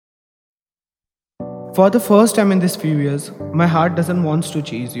For the first time in these few years, my heart doesn't want to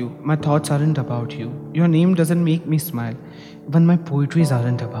chase you. My thoughts aren't about you. Your name doesn't make me smile. Even my poetries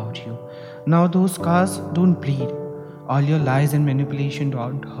aren't about you. Now those scars don't bleed. All your lies and manipulation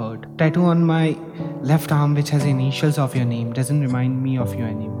don't hurt. Tattoo on my left arm which has initials of your name doesn't remind me of you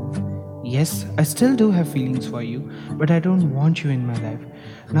anymore. Yes, I still do have feelings for you, but I don't want you in my life.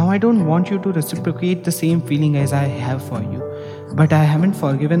 Now I don't want you to reciprocate the same feeling as I have for you. But I haven't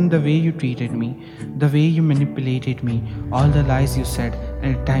forgiven the way you treated me, the way you manipulated me, all the lies you said,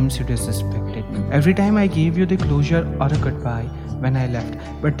 and at times you disrespected me. Every time I gave you the closure or a goodbye when I left,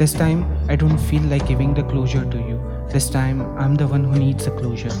 but this time I don't feel like giving the closure to you. This time I'm the one who needs a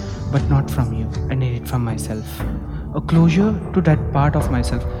closure, but not from you. I need it from myself. A closure to that part of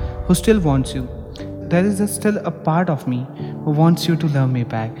myself who still wants you. There is still a part of me who wants you to love me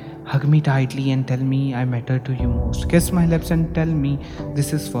back. Hug me tightly and tell me I matter to you most. Kiss my lips and tell me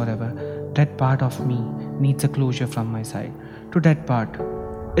this is forever. That part of me needs a closure from my side. To that part,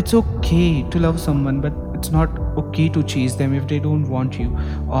 it's okay to love someone, but it's not okay to chase them if they don't want you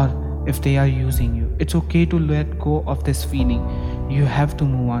or if they are using you. It's okay to let go of this feeling. You have to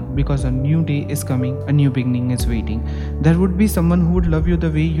move on because a new day is coming, a new beginning is waiting. There would be someone who would love you the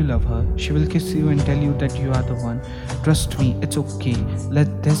way you love her. She will kiss you and tell you that you are the one. Trust me, it's okay.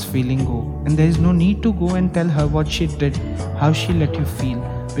 Let this feeling go. And there is no need to go and tell her what she did, how she let you feel,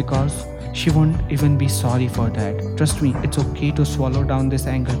 because she won't even be sorry for that. Trust me, it's okay to swallow down this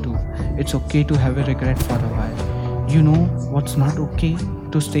anger too. It's okay to have a regret for a while. You know what's not okay?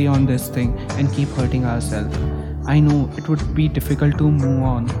 To stay on this thing and keep hurting ourselves. I know it would be difficult to move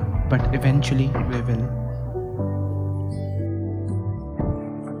on, but eventually we will.